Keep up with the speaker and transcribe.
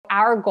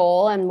our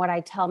goal, and what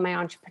I tell my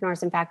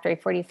entrepreneurs in Factory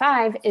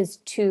 45, is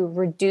to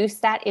reduce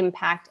that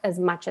impact as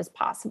much as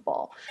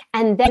possible.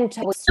 And then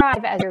to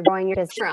strive as you're growing your business